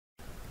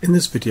In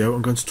this video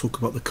I'm going to talk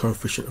about the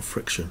coefficient of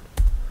friction.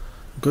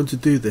 I'm going to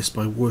do this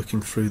by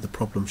working through the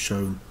problem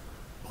shown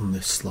on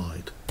this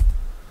slide.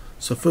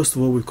 So first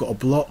of all, we've got a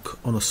block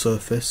on a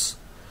surface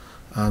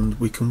and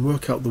we can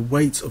work out the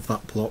weight of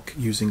that block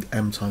using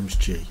m times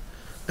g.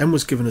 M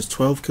was given as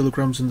 12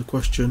 kilograms in the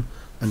question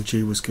and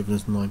g was given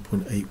as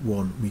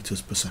 9.81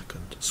 meters per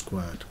second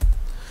squared.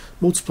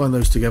 Multiplying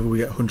those together we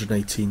get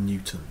 118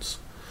 newtons.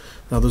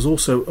 Now there's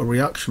also a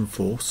reaction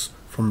force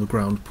from the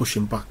ground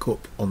pushing back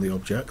up on the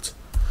object,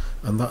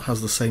 and that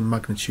has the same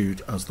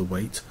magnitude as the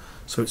weight,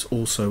 so it's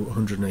also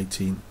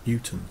 118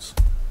 newtons.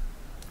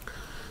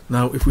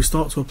 Now if we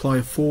start to apply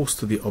a force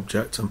to the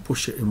object and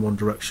push it in one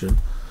direction,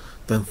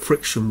 then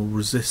friction will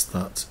resist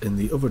that in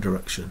the other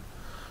direction,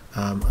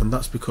 and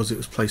that's because it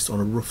was placed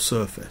on a rough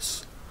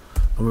surface,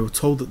 and we were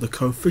told that the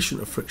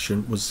coefficient of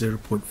friction was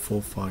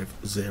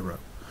 0.450,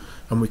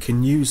 and we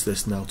can use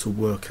this now to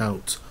work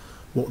out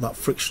what that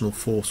frictional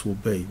force will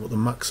be, what the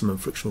maximum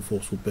frictional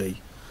force will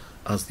be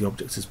as the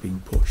object is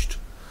being pushed.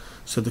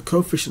 So the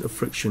coefficient of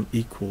friction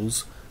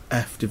equals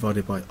F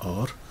divided by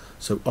R,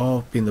 so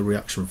R being the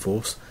reaction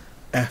force,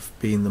 F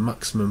being the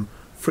maximum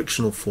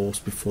frictional force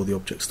before the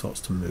object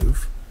starts to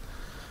move.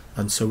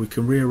 And so we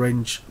can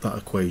rearrange that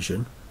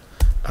equation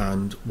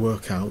and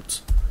work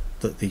out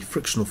that the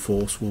frictional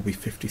force will be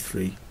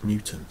 53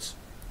 newtons.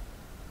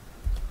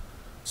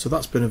 So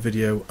that's been a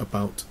video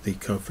about the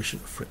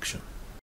coefficient of friction.